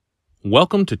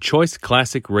Welcome to Choice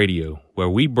Classic Radio, where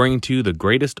we bring to you the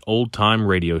greatest old-time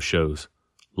radio shows.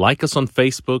 Like us on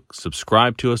Facebook,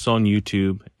 subscribe to us on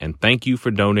YouTube, and thank you for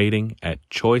donating at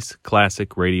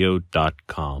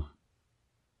choiceclassicradio.com.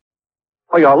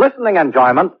 For your listening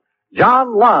enjoyment,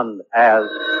 John Lund as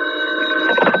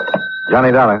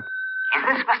Johnny Dollar. Is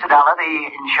this Mr. Dollar, the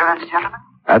insurance gentleman?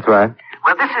 That's right.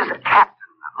 Well, this is Captain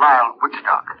Lyle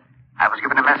Woodstock. I was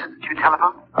given a message that you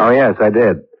telephoned. Oh, yes, I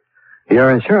did.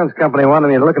 Your insurance company wanted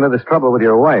me to look into this trouble with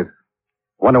your wife.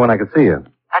 Wonder when I could see you.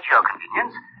 At your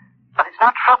convenience. But it's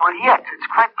not trouble yet. It's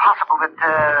quite possible that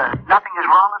nothing is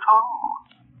wrong at all.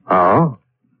 Oh?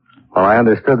 Well, I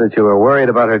understood that you were worried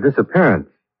about her disappearance.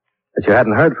 That you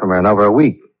hadn't heard from her in over a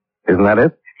week. Isn't that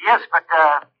it? Yes, but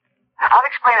I'll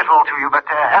explain it all to you. But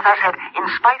as I said, in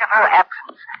spite of her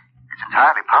absence, it's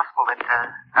entirely possible that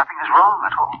nothing is wrong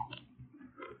at all.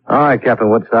 All right, Captain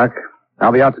Woodstock.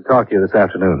 I'll be out to talk to you this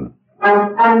afternoon.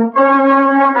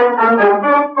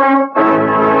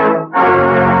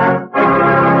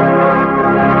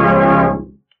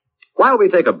 While we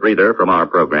take a breather from our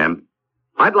program,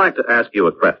 I'd like to ask you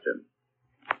a question.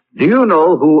 Do you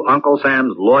know who Uncle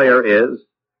Sam's lawyer is?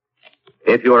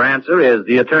 If your answer is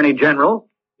the Attorney General,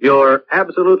 you're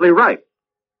absolutely right.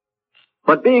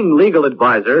 But being legal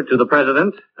advisor to the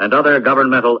President and other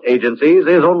governmental agencies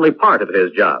is only part of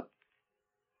his job.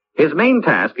 His main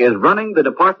task is running the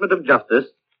Department of Justice,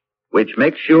 which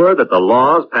makes sure that the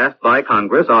laws passed by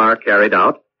Congress are carried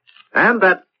out, and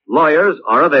that lawyers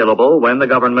are available when the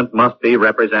government must be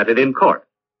represented in court.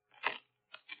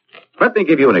 Let me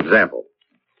give you an example.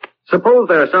 Suppose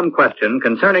there is some question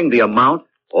concerning the amount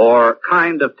or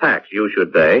kind of tax you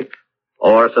should pay,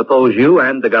 or suppose you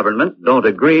and the government don't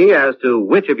agree as to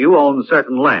which of you owns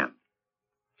certain land.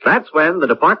 That's when the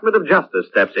Department of Justice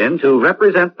steps in to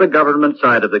represent the government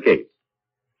side of the case.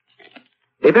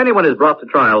 If anyone is brought to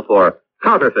trial for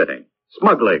counterfeiting,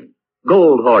 smuggling,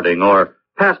 gold hoarding, or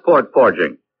passport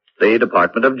forging, the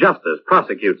Department of Justice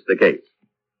prosecutes the case.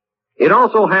 It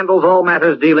also handles all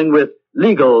matters dealing with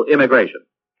legal immigration.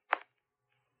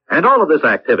 And all of this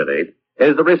activity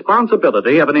is the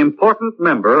responsibility of an important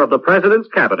member of the President's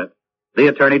Cabinet, the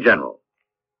Attorney General.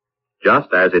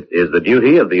 Just as it is the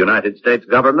duty of the United States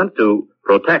government to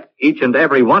protect each and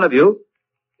every one of you,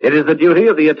 it is the duty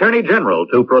of the Attorney General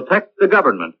to protect the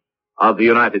government of the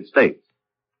United States.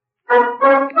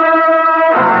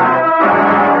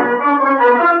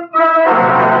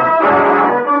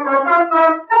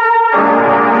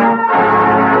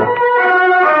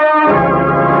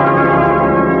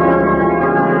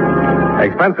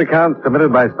 Expense account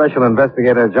submitted by Special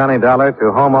Investigator Johnny Dollar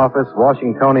to Home Office,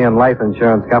 Washingtonian Life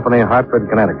Insurance Company, Hartford,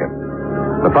 Connecticut.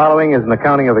 The following is an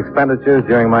accounting of expenditures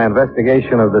during my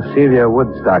investigation of the Celia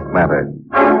Woodstock matter.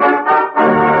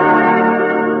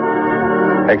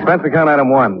 Expense account item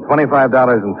 1,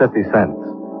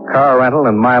 $25.50. Car rental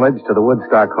and mileage to the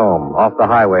Woodstock home, off the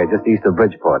highway just east of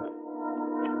Bridgeport.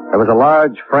 There was a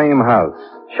large frame house,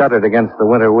 shuttered against the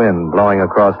winter wind blowing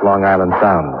across Long Island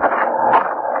Sound.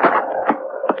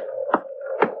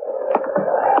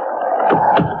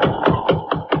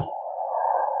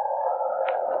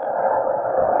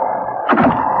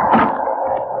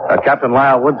 Captain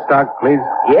Lyle Woodstock, please.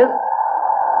 Yes?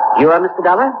 You are Mr.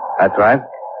 Dollar? That's right.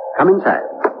 Come inside.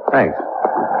 Thanks.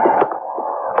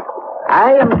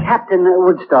 I am Captain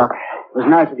Woodstock. It was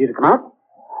nice of you to come out.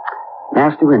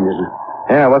 Nasty wind, isn't it?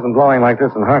 Yeah, it wasn't blowing like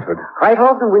this in Hartford. Quite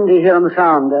often windy here on the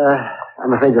Sound.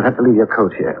 I'm afraid you'll have to leave your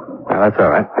coat here. Well, that's all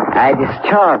right. I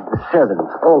discharged the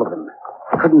servants, all of them.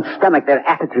 Couldn't stomach their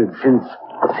attitude since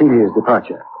Celia's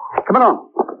departure. Come along.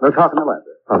 We'll talk in the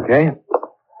library. Okay.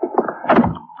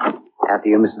 After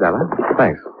you, Mr. Dollar.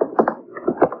 Thanks.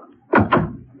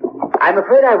 I'm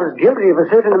afraid I was guilty of a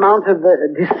certain amount of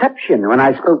deception when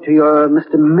I spoke to your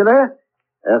Mr. Miller.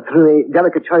 Through a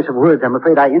delicate choice of words, I'm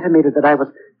afraid I intimated that I was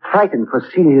frightened for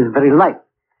Celia's very life.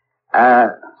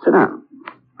 Sit down.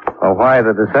 Well, why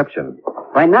the deception?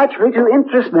 Why, naturally, to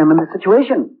interest them in the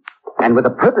situation. And with a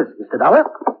purpose, Mr. Dollar.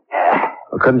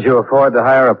 Well, couldn't you afford to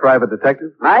hire a private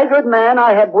detective? My good man,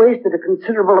 I have wasted a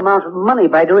considerable amount of money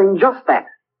by doing just that.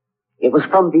 It was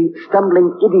from the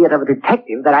stumbling idiot of a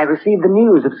detective that I received the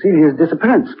news of Celia's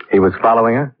disappearance. He was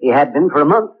following her? He had been for a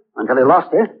month, until he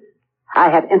lost her.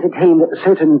 I had entertained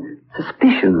certain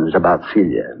suspicions about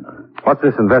Celia. What's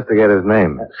this investigator's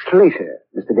name? Slater.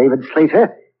 Mr. David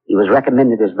Slater. He was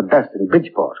recommended as the best in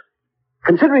Bridgeport.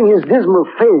 Considering his dismal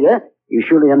failure, you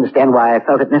surely understand why I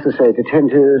felt it necessary to turn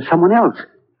to someone else.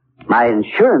 My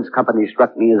insurance company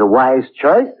struck me as a wise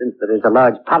choice, since there is a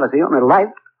large policy on her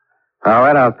life. All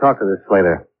right, I'll talk to this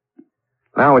Slater.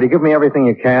 Now, will you give me everything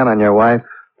you can on your wife?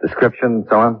 Description,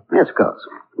 so on? Yes, of course.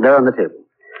 They're on the table.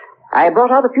 I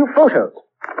brought out a few photos.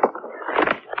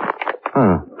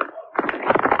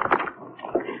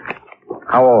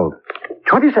 How old?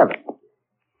 27.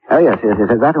 Oh, yes.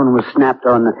 That one was snapped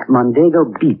on Mondego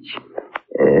Beach.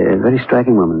 Very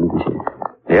striking woman, isn't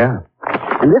she? Yeah.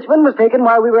 And this one was taken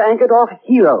while we were anchored off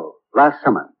Hilo last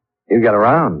summer. You got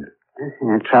around.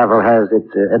 Travel has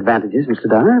its advantages, Mr.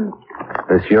 Donner.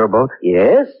 This your boat?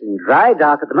 Yes, in dry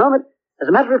dock at the moment. As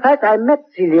a matter of fact, I met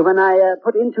Celia when I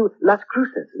put into Las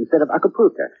Cruces instead of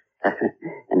Acapulco.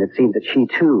 And it seemed that she,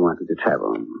 too, wanted to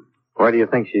travel. Where do you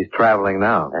think she's traveling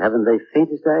now? I haven't the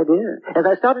faintest idea. As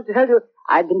I started to tell you,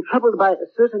 I'd been troubled by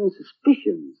certain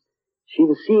suspicions. She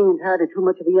was seeing entirely too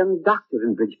much of a young doctor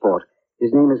in Bridgeport.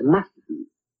 His name is Masterson.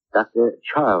 Dr.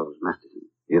 Charles Masterson.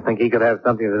 You think he could have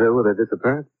something to do with her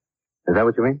disappearance? Is that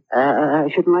what you mean? I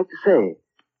shouldn't like to say.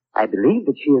 I believe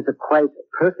that she is a quite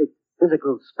perfect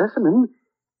physical specimen,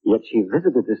 yet she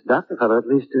visited this doctor fellow at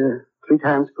least 3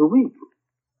 times per week.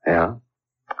 Yeah.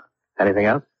 Anything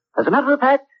else? As a matter of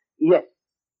fact, yes.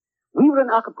 We were in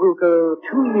Acapulco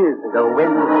 2 years ago when...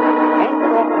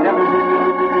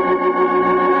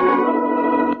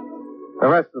 The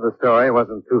rest of the story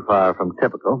wasn't too far from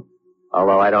typical,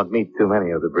 although I don't meet too many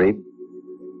of the breed.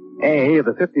 A,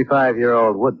 the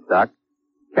 55-year-old Woodstock,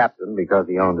 captain because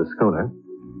he owned a schooner,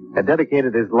 had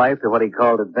dedicated his life to what he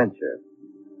called adventure.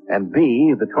 And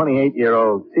B, the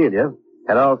 28-year-old Celia,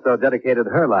 had also dedicated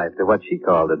her life to what she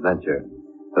called adventure.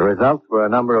 The results were a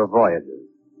number of voyages.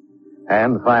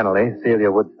 And finally,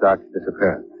 Celia Woodstock's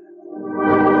disappearance.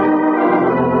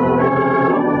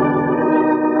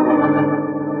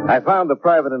 I found the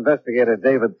private investigator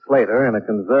David Slater in a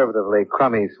conservatively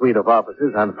crummy suite of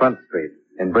offices on Front Street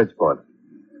in Bridgeport.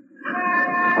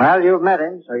 Well, you've met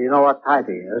him, so you know what type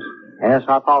he is. Yes,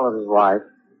 I followed his wife.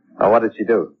 What did she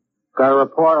do? Got a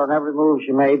report on every move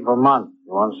she made for months.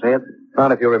 You want to see it?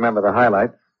 Not if you remember the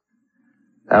highlights.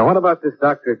 What about this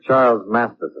Dr. Charles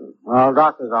Masterson? Well,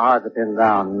 doctors are hard to pin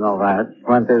down, you know that. She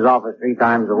went to his office 3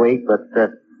 times a week, but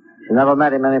she never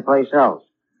met him anyplace else.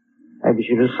 Maybe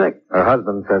she was sick. Her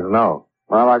husband says no.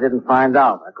 Well, I didn't find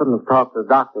out. I couldn't have talked to the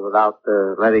doctor without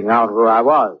letting out who I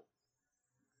was.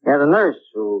 Yeah, the nurse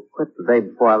who quit the day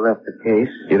before I left the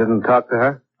case. You didn't talk to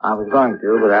her? I was going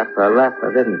to, but after I left,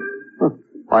 I didn't.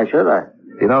 Why should I?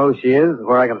 Do you know who she is,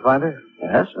 where I can find her?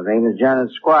 Yes, her name is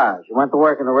Janet Squire. She went to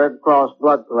work in the Red Cross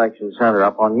Blood Collection Center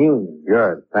up on Union.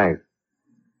 Good, thanks.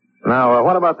 Now,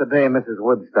 what about the day Mrs.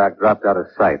 Woodstock dropped out of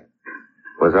sight?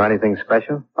 Was there anything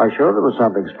special? I'm sure there was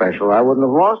something special. I wouldn't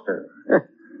have lost her.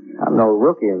 I'm no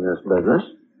rookie in this business.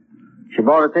 She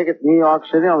bought a ticket to New York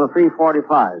City on the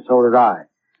 345. So did I.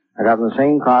 I got in the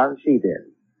same car as she did.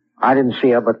 I didn't see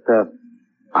her, but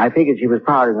I figured she was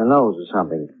powdering her nose or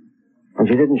something. When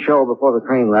she didn't show before the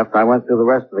train left, I went through the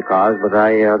rest of the cars, but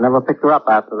I never picked her up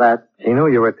after that. She knew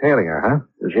you were tailing her, huh?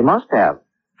 She must have.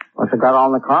 Must have got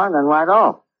on the car and then right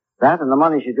off. That and the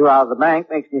money she drew out of the bank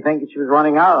makes me think that she was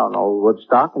running out on old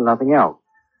Woodstock and nothing else.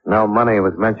 No money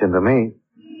was mentioned to me.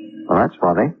 Well, that's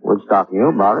funny. Woodstock knew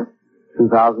about it.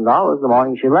 $2,000 the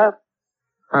morning she left.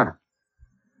 Huh.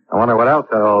 I wonder what else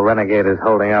that old renegade is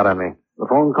holding out on me. The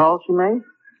phone call she made?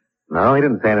 No, he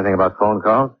didn't say anything about phone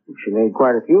calls. She made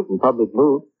quite a few from public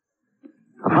booths.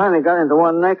 I finally got into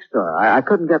one next door. I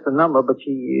couldn't get the number, but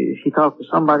she talked to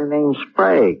somebody named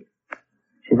Sprague.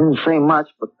 She didn't say much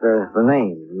but the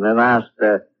name, and then asked,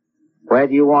 where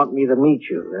do you want me to meet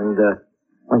you? And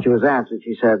when she was answered,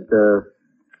 she said,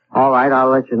 all right, I'll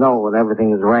let you know when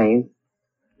everything is arranged.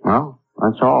 Well,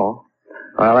 that's all.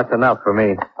 Well, that's enough for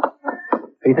me.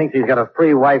 If he thinks he's got a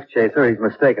free wife chaser, he's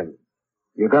mistaken.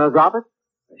 You gonna drop it?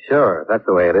 Sure, that's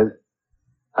the way it is.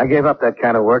 I gave up that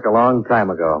kind of work a long time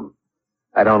ago.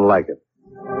 I don't like it.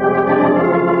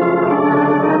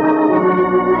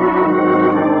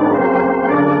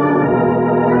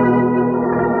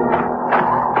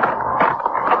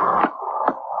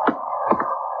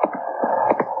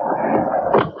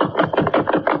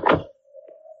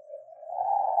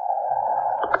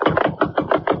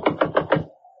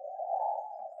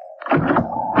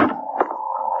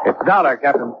 It's Dollar,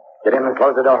 Captain. Get in and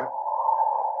close the door.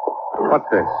 What's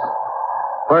this?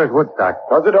 Where's Woodstock?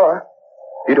 Close the door.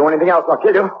 If you do anything else, I'll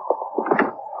kill you.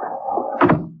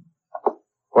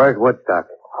 Where's Woodstock?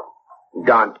 He's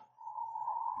gone.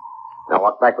 Now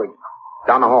walk backwards.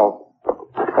 Down the hall.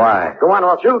 Why? Go on or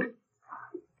I'll shoot.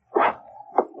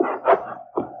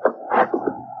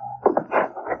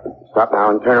 Stop now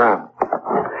and turn around.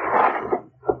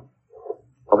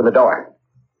 Open the door.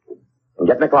 And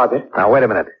get in the closet. Now, wait a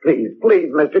minute. Please,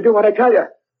 mister, do what I tell you. It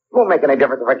won't make any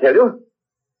difference if I kill you.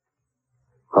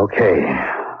 Okay.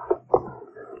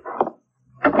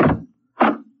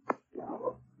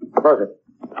 Close it.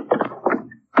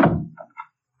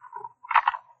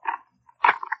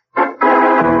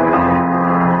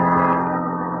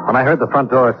 When I heard the front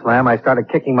door slam, I started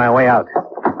kicking my way out.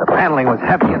 The paneling was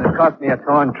heavy, and it cost me a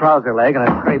torn trouser leg and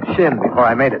a scraped shin before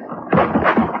I made it.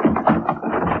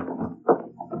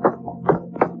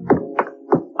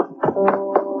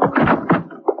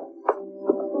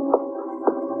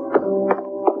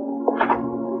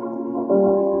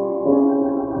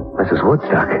 Mrs.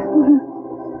 Woodstock.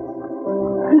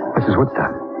 Mrs.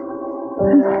 Woodstock.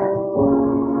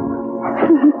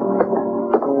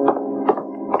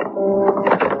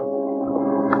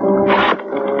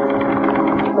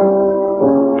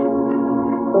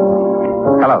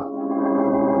 Hello.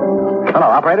 Hello,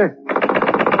 operator.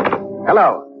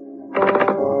 Hello.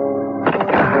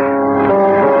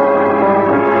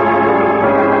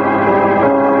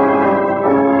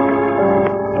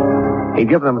 He'd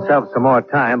given himself some more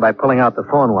time by pulling out the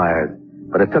phone wires,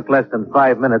 but it took less than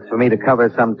 5 minutes for me to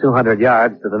cover some 200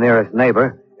 yards to the nearest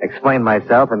neighbor, explain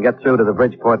myself, and get through to the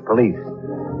Bridgeport police.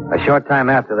 A short time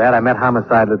after that, I met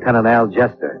Homicide Lieutenant Al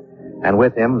Jester, and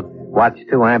with him, watched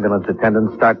 2 ambulance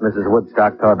attendants start Mrs.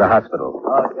 Woodstock toward the hospital.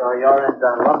 Oh, you're in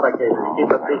the lumber cases. Keep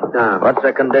the feet down. What's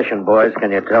the condition, boys?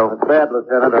 Can you tell? It's bad,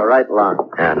 Lieutenant. A right lung.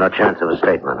 Yeah, no chance of a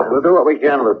statement. We'll do what we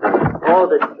can, Lieutenant.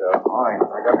 Hold it, Joe. All right.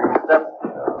 I got your step.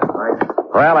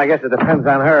 Well, I guess it depends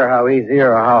on her how easy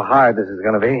or how hard this is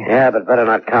going to be. Yeah, but better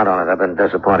not count on it. I've been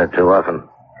disappointed too often.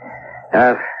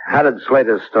 How did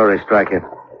Slater's story strike you?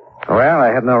 Well,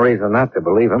 I had no reason not to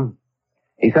believe him.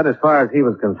 He said as far as he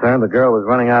was concerned, the girl was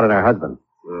running out on her husband.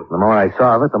 The more I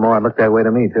saw of it, the more it looked that way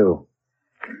to me, too.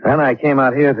 Then I came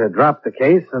out here to drop the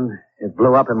case, and it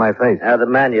blew up in my face. Now, the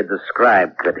man you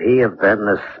described, could he have been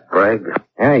this Sprague?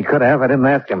 Yeah, he could have. I didn't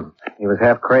ask him. He was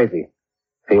half crazy.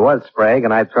 If he was Sprague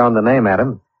and I'd thrown the name at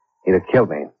him, he'd have killed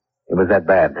me. It was that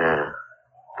bad.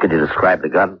 Could you describe the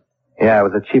gun? Yeah, it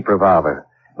was a cheap revolver.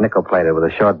 Nickel-plated with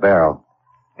a short barrel.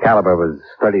 Caliber was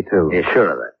 .32. You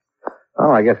sure of that?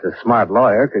 Oh, I guess a smart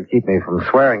lawyer could keep me from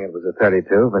swearing it was a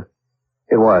 .32, but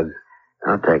it was.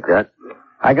 I'll take that.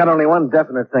 I got only one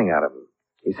definite thing out of him.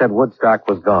 He said Woodstock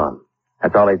was gone.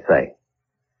 That's all he'd say.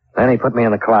 Then he put me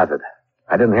in the closet.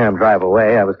 I didn't hear him drive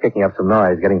away. I was kicking up some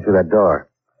noise getting through that door.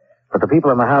 But the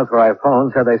people in the house where I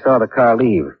phoned said they saw the car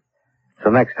leave. It's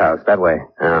the next house, that way.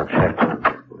 Oh, check.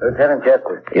 Lieutenant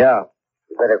Jester. Yeah.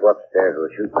 You better go upstairs.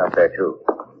 We're shooting up there, toward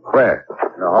Where?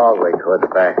 In the hallway toward the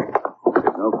back.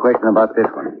 There's no question about this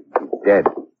one. He's dead.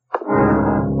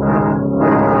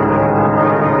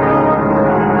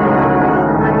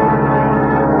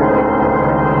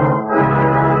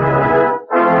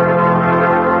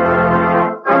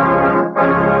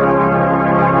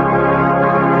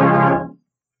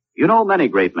 You know, many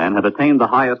great men have attained the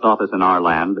highest office in our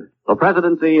land, the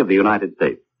presidency of the United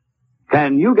States.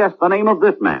 Can you guess the name of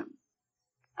this man?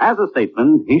 As a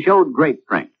statesman, he showed great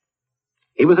strength.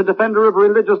 He was a defender of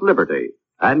religious liberty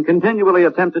and continually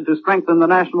attempted to strengthen the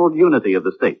national unity of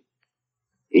the state.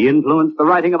 He influenced the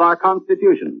writing of our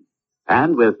Constitution,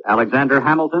 and with Alexander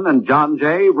Hamilton and John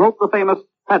Jay, wrote the famous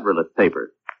Federalist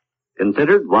Papers,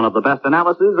 considered one of the best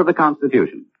analyses of the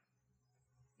Constitution.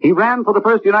 He ran for the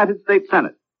first United States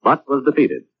Senate, but was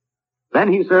defeated.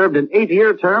 Then he served an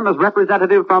 8-year term as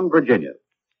representative from Virginia.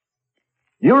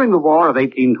 During the War of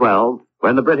 1812,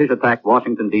 when the British attacked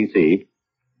Washington, D.C.,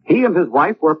 he and his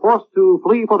wife were forced to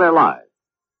flee for their lives.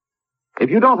 If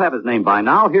you don't have his name by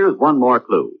now, here's one more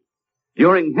clue.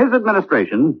 During his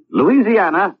administration,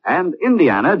 Louisiana and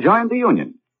Indiana joined the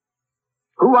Union.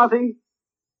 Who was he?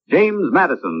 James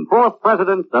Madison, 4th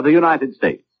President of the United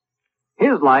States.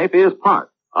 His life is part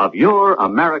of your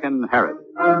American heritage.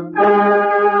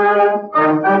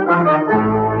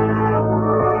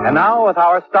 And now, with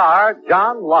our star,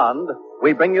 John Lund,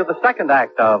 we bring you the second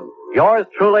act of Yours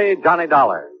Truly, Johnny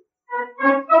Dollar.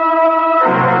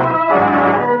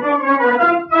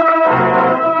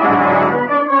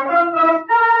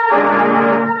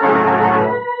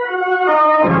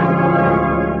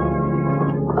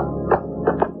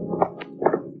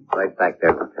 Right back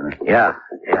there, Lieutenant. Yeah,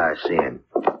 I see him.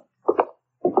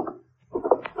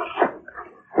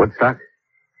 Woodstock?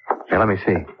 Yeah, let me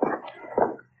see.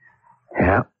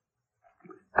 Yeah.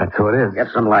 That's who it is.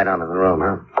 Get some light on in the room,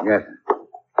 huh? Yes.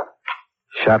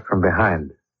 Shot from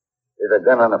behind. There's a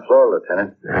gun on the floor,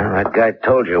 Lieutenant. That guy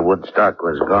told you Woodstock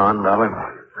was gone, Dollar.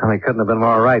 Well, he couldn't have been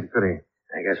more right, could he?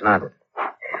 I guess not.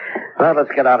 Well,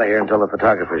 let's get out of here until the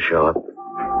photographers show up.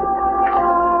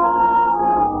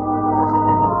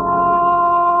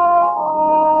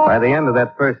 By the end of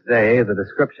that first day, the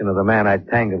description of the man I'd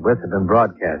tangled with had been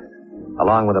broadcast,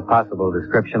 along with a possible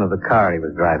description of the car he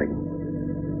was driving.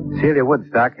 Celia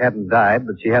Woodstock hadn't died,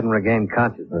 but she hadn't regained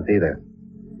consciousness either.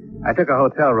 I took a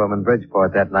hotel room in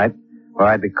Bridgeport that night where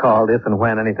I'd be called if and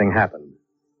when anything happened.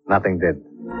 Nothing did.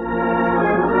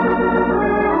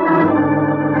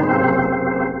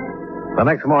 The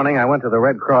next morning, I went to the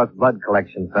Red Cross Blood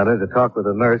Collection Center to talk with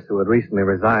a nurse who had recently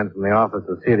resigned from the office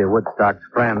of Celia Woodstock's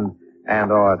friend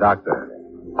and/or doctor.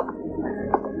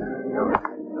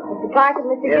 Mr. Clark and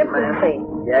Mr. Gibson, please.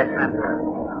 Yes, ma'am.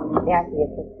 Yes, please.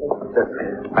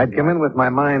 I'd come in with my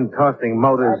mind tossing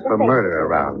motives for murder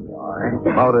around.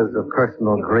 Motives of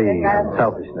personal greed and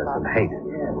selfishness and hate.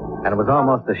 And it was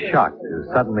almost a shock to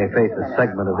suddenly face a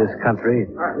segment of this country,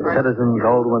 citizens,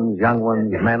 old ones, young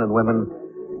ones, men and women,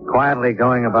 quietly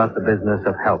going about the business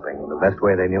of helping the best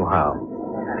way they knew how.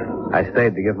 I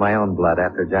stayed to give my own blood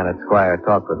after Janet Squire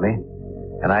talked with me,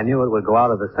 and I knew it would go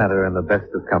out of the center in the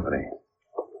best of company.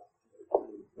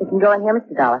 You can go in here,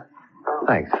 Mr. Dollar.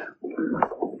 Thanks.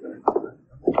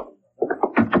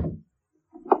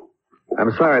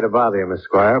 I'm sorry to bother you, Miss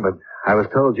Squire, but I was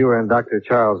told you were in Dr.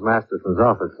 Charles Masterson's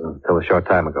office until a short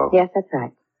time ago. Yes, that's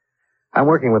right. I'm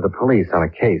working with the police on a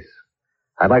case.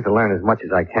 I'd like to learn as much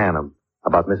as I can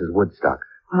about Mrs. Woodstock.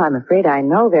 Well, I'm afraid I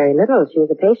know very little. She was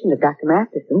a patient of Dr.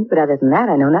 Masterson's, but other than that,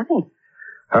 I know nothing.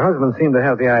 Her husband seemed to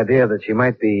have the idea that she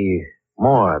might be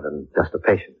more than just a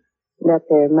patient. That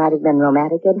there might have been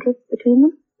romantic interest between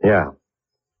them? Yeah.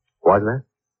 Was there?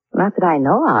 Not that I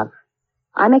know of.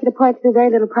 I make it a point to do very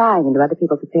little prying into other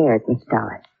people's affairs, Mr.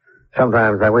 Dollar.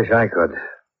 Sometimes I wish I could.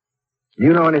 Do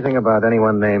you know anything about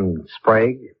anyone named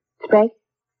Sprague? Sprague?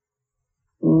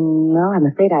 No, I'm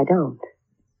afraid I don't.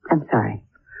 I'm sorry.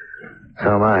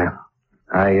 So am I.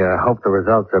 I hope the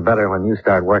results are better when you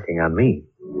start working on me.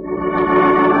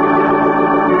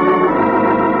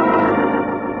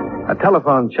 A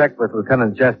telephone check with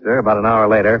Lieutenant Jester about an hour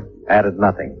later added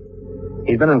nothing.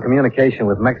 He'd been in communication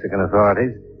with Mexican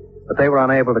authorities, but they were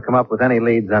unable to come up with any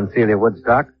leads on Celia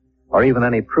Woodstock or even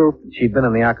any proof that she'd been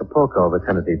in the Acapulco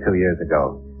vicinity 2 years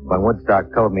ago when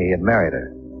Woodstock told me he had married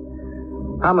her.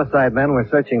 Homicide men were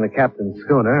searching the captain's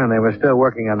schooner, and they were still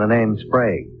working on the name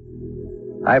Sprague.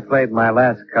 I played my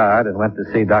last card and went to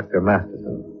see Dr.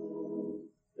 Masterson.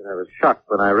 I was shocked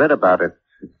when I read about it.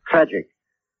 It's tragic.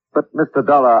 But, Mr.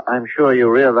 Dollar, I'm sure you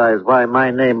realize why my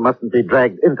name mustn't be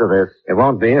dragged into this. It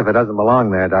won't be if it doesn't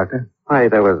belong there, Doctor. Why,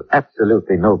 there was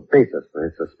absolutely no basis for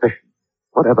his suspicion.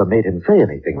 Whatever made him say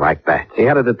anything like that? He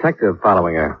had a detective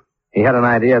following her. He had an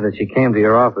idea that she came to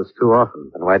your office too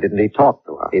often. And why didn't he talk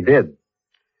to her? He did.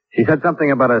 She said something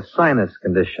about a sinus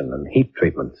condition and heat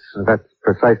treatments. That's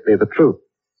precisely the truth.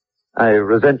 I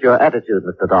resent your attitude,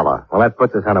 Mr. Dollar. Well, that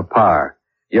puts us on a par.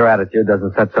 Your attitude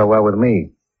doesn't set so well with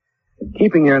me.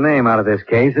 Keeping your name out of this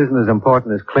case isn't as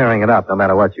important as clearing it up, no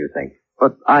matter what you think.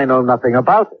 But I know nothing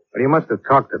about it. But you must have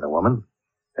talked to the woman.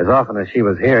 As often as she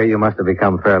was here, you must have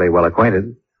become fairly well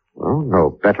acquainted. Well,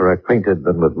 no better acquainted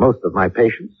than with most of my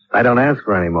patients. I don't ask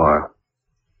for any more.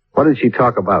 What did she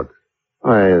talk about?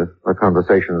 Why, the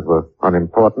conversations were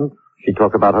unimportant. She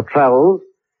talked about her travels.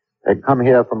 They'd come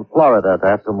here from Florida to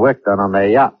have some work done on their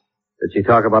yacht. Did she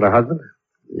talk about her husband?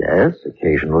 Yes,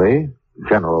 occasionally.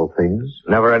 General things.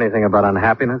 Never anything about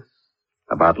unhappiness?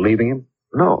 About leaving him?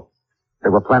 No. They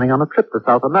were planning on a trip to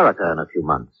South America in a few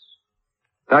months.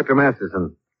 Dr.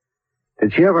 Masterson,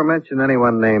 did she ever mention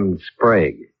anyone named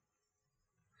Sprague?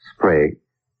 Sprague?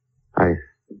 Well,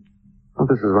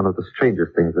 this is one of the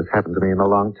strangest things that's happened to me in a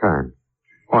long time.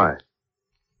 Why?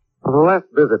 Well, the last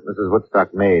visit Mrs.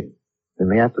 Woodstock made, in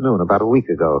the afternoon about a week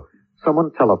ago,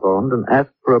 someone telephoned and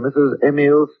asked for a Mrs.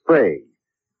 Emile Sprague.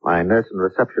 My nurse and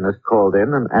receptionist called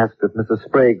in and asked if Mrs.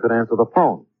 Sprague could answer the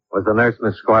phone. Was the nurse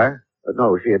Miss Squire?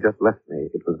 No, she had just left me.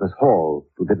 It was Miss Hall,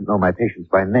 who didn't know my patients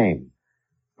by name.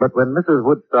 But when Mrs.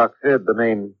 Woodstock heard the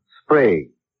name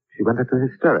Sprague, she went into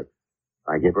hysterics.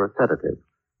 I gave her a sedative.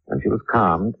 When she was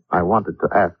calmed, I wanted to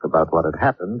ask about what had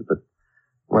happened, but,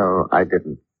 well, I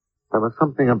didn't. There was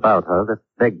something about her that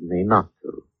begged me not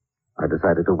to. I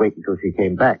decided to wait until she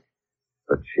came back,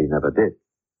 but she never did.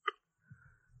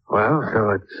 Well,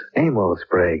 so it's Emil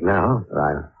Sprague now.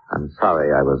 I'm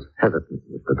sorry I was hesitant,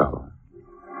 Mr. Dollar.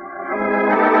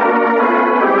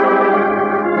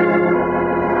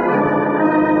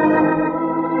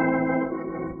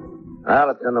 Well,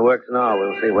 it's in the works now.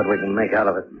 We'll see what we can make out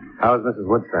of it. How's Mrs.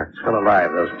 Woodstock? Still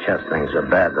alive. Those chest things are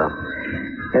bad, though.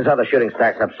 Here's how the shooting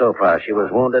stacks up so far. She was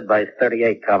wounded by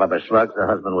 38 caliber slugs. The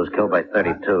husband was killed by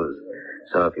 32s.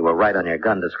 So if you were right on your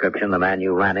gun description, the man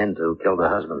you ran into killed the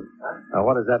husband. Now,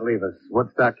 what does that leave us?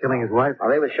 Woodstock killing his wife?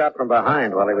 Well, he was shot from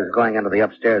behind while he was going into the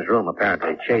upstairs room,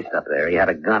 apparently chased up there. He had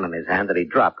a gun in his hand that he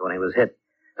dropped when he was hit.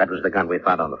 That was the gun we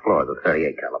found on the floor, the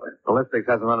 .38 caliber. Ballistics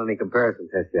hasn't run any comparison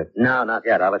tests yet. No, not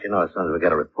yet. I'll let you know as soon as we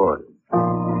get a report.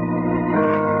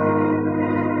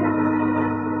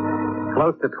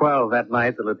 Close to 12 that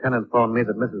night, the lieutenant phoned me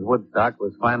that Mrs. Woodstock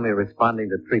was finally responding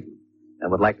to treatment and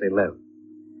would likely live.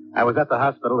 I was at the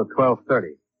hospital at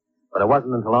 12:30, but it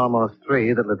wasn't until almost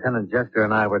 3 that Lieutenant Jester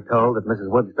and I were told that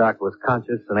Mrs. Woodstock was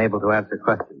conscious and able to answer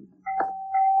questions.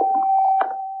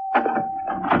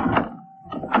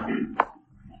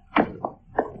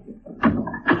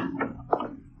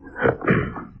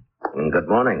 Good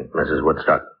morning, Mrs.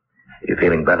 Woodstock. You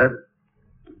feeling better?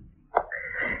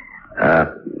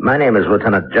 My name is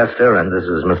Lieutenant Jester, and this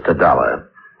is Mr. Dollar.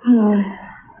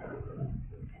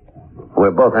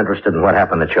 We're both interested in what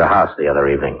happened at your house the other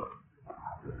evening.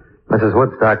 Mrs.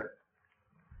 Woodstock,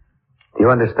 do you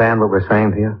understand what we're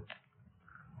saying to you?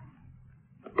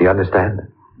 Do you understand?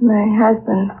 My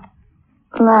husband,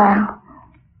 Lyle,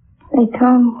 they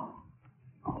told me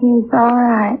he was all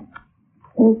right.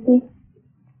 Is he?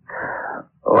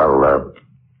 Well,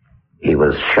 he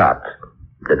was shot.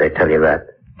 Did they tell you that?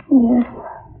 Yes.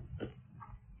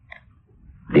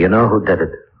 Do you know who did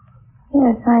it?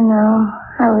 Yes, I know.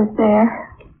 I was there.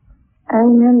 I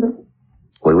remember.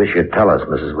 We wish you'd tell us,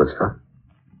 Mrs. Woodstock.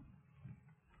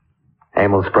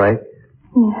 Emil Sprague?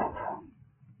 Yes.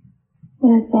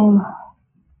 Yes, Emil.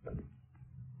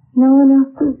 No one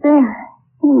else was there.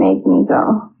 He made me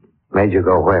go. Made you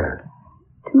go where?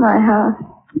 To my house.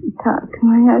 To talk to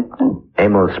my husband.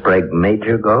 Emil Sprague made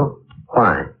you go?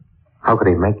 Why? How could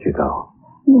he make you go?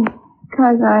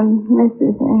 Because I'm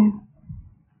Mrs. Ann.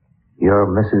 You're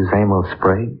Mrs. Emil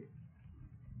Sprague?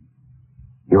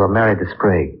 You were married to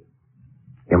Sprague.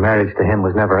 Your marriage to him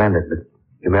was never ended, but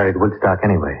you married Woodstock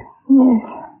anyway. Yes.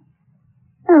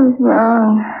 I was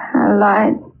wrong. I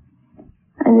lied.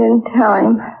 I didn't tell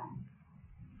him.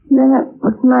 Then it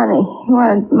was money. He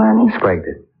wanted money. Sprague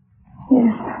did?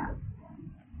 Yes.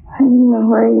 I didn't know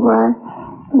where he was.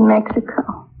 In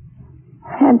Mexico. I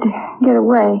had to get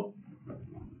away.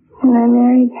 And I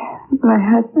married my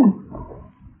husband.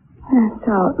 That's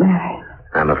all it matters.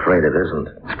 I'm afraid it isn't.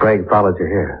 Sprague followed you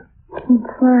here. In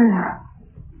Florida.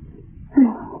 I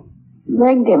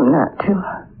begged him not to.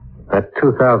 That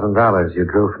 $2,000 you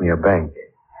drew from your bank.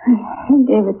 I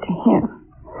gave it to him.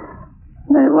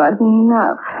 But it wasn't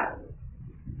enough.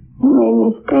 He made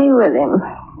me stay with him.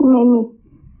 He made me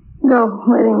go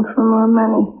with him for more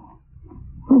money.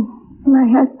 And my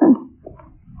husband,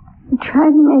 I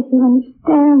tried to make him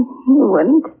understand. He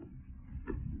wouldn't.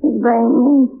 He'd blame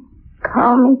me,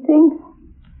 call me things.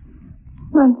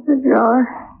 Once the drawer.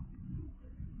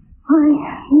 Why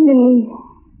didn't he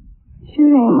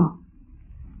shoot him?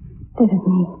 Did it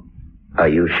me? Are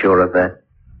you sure of that?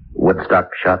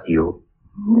 Woodstock shot you?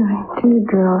 Going to the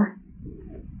drawer.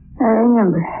 I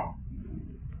remember.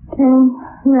 Turning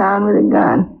around with a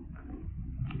gun.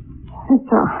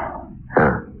 That's all.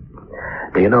 Huh.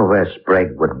 Do you know where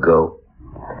Sprague would go?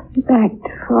 Back to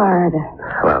Florida.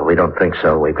 Well, we don't think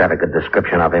so. We've got a good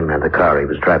description of him and the car he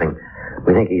was driving.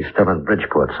 We think he's still in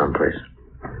Bridgeport someplace.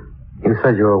 You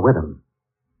said you were with him.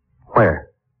 Where?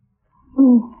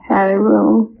 We had a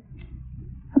room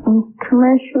on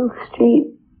Commercial Street,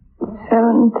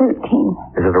 713.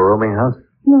 Is it a rooming house?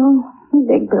 No, a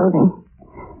big building.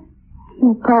 An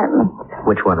apartment.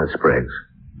 Which one is Sprague's?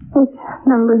 It's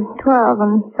number 12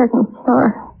 on the second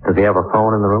floor. Does he have a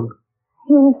phone in the room?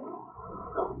 Yes.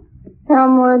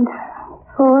 Elmwood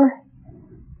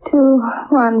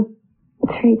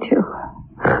 42132.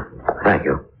 Thank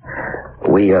you.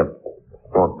 We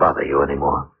won't bother you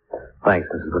anymore. Thanks,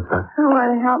 Mrs. Woodstock. I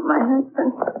want to help my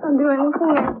husband. I'll do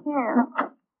anything I can.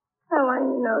 I want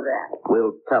you to know that.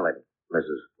 We'll tell him,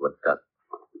 Mrs. Woodstock.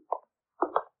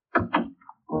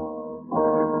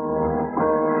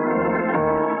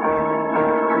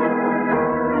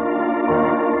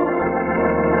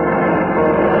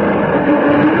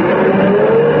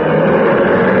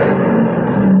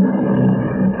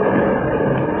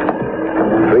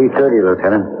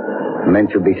 Lieutenant. The men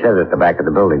should be set at the back of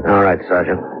the building. All right,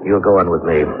 Sergeant. You'll go in with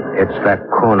me. It's that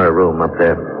corner room up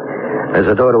there. There's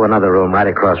a door to another room right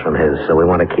across from his, so we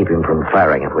want to keep him from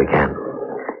firing if we can.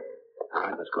 All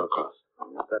right, let's go across.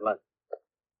 Good luck.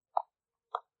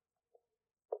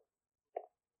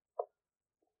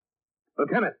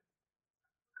 Lieutenant!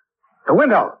 The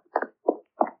window!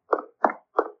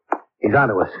 He's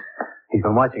onto us. He's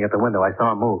been watching at the window. I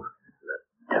saw him move.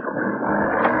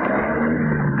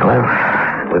 Well,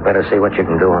 we better see what you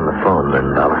can do on the phone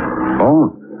then, Dollar.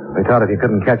 Phone? We thought if you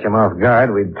couldn't catch him off guard,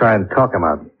 we'd try and talk him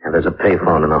out. And there's a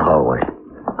payphone in the hallway.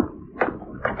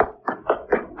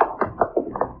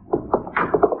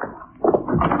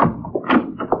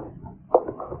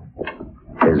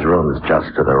 phone's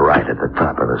just to the right at the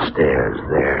top of the stairs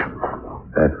there.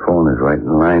 That phone is right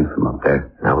in line from up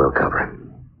there. Now we'll cover it.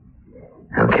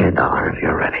 Okay, Dollar, if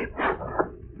you're ready.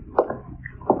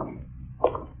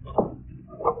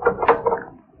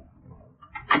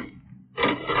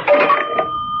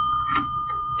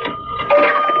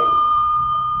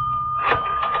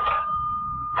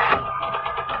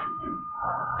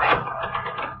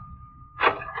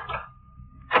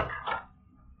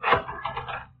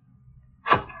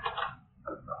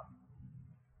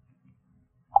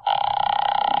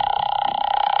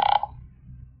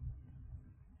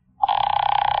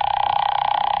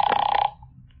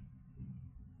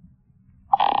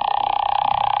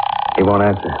 He won't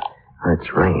answer.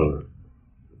 It's ringing.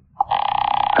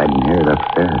 I can hear it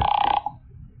upstairs.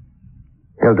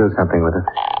 He'll do something with it.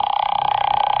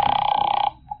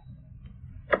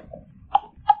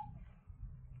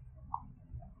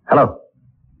 Hello.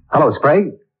 Hello,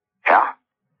 Sprague? Yeah.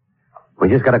 We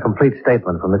just got a complete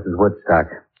statement from Mrs. Woodstock.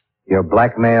 Your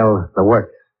blackmail, the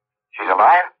works. She's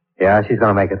alive? Yeah, she's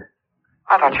gonna make it.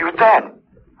 I thought she was dead.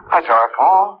 I saw her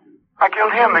fall. I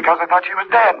killed him because I thought she was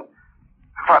dead.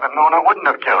 If I'd have known, I wouldn't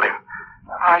have killed him.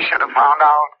 I should have found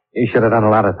out. You should have done a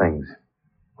lot of things.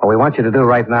 What we want you to do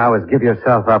right now is give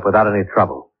yourself up without any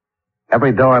trouble.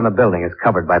 Every door in the building is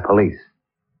covered by police.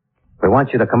 We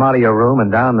want you to come out of your room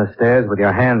and down the stairs with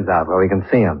your hands out where we can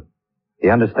see them. Do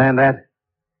you understand that?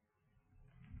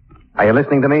 Are you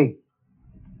listening to me?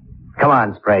 Come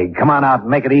on, Sprague. Come on out and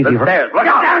make it easy for... Stairs. Look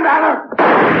out! Down, Dollar!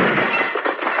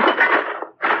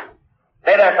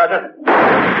 Stay there,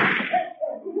 Sergeant.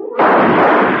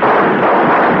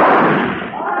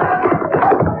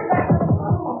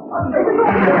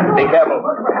 Be careful.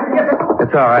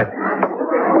 It's all right.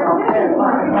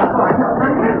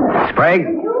 Sprague?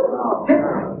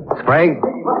 Sprague?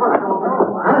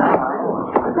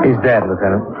 He's dead,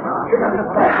 Lieutenant.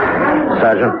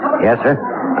 Sergeant? Yes, sir?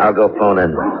 I'll go phone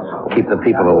in. Keep the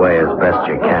people away as best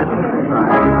you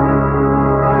can.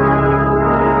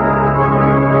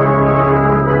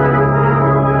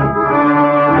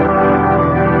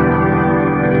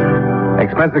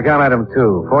 Expense account item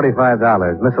 2,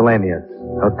 $45, miscellaneous,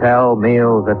 hotel,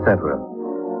 meals, etc.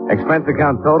 Expense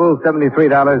account total,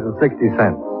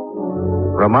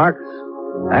 $73.60. Remarks?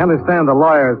 I understand the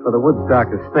lawyers for the Woodstock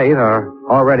estate are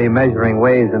already measuring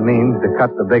ways and means to cut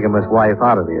the bigamous wife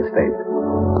out of the estate.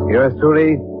 Yours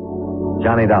truly,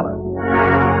 Johnny Dollar.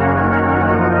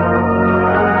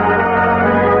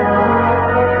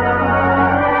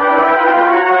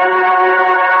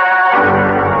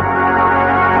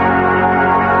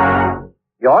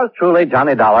 Yours truly,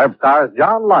 Johnny Dollar, stars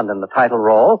John Lund in the title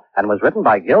role and was written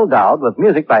by Gil Dowd with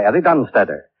music by Eddie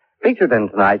Dunstetter. Featured in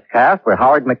tonight's cast were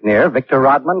Howard McNear, Victor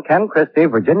Rodman, Ken Christie,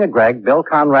 Virginia Gregg, Bill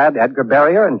Conrad, Edgar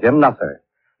Barrier, and Jim Nusser.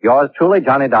 Yours truly,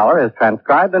 Johnny Dollar, is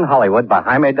transcribed in Hollywood by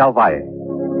Jaime Del Valle.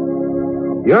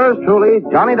 Yours truly,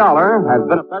 Johnny Dollar, has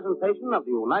been a presentation of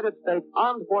the United States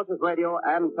Armed Forces Radio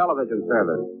and Television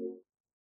Service.